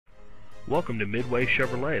Welcome to Midway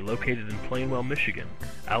Chevrolet, located in Plainwell, Michigan,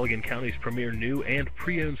 Allegan County's premier new and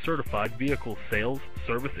pre-owned certified vehicle sales,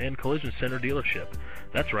 service, and collision center dealership.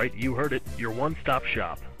 That's right, you heard it, your one-stop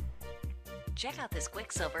shop. Check out this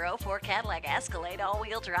Quicksilver '04 Cadillac Escalade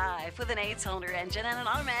all-wheel drive with an 8-cylinder engine and an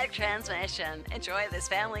automatic transmission. Enjoy this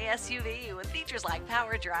family SUV with features like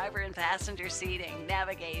power driver and passenger seating,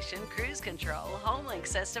 navigation, cruise control, home link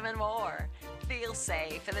system, and more. Feel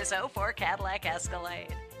safe in this '04 Cadillac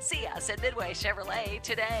Escalade. See us at Midway Chevrolet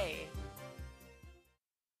today.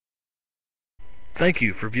 Thank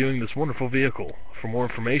you for viewing this wonderful vehicle. For more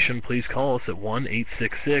information, please call us at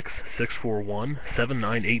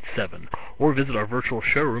 1-866-641-7987 or visit our virtual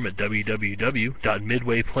showroom at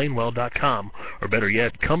www.midwayplainwell.com, or better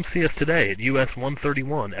yet, come see us today at US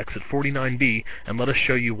 131 exit 49B and let us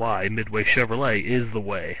show you why Midway Chevrolet is the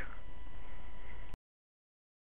way.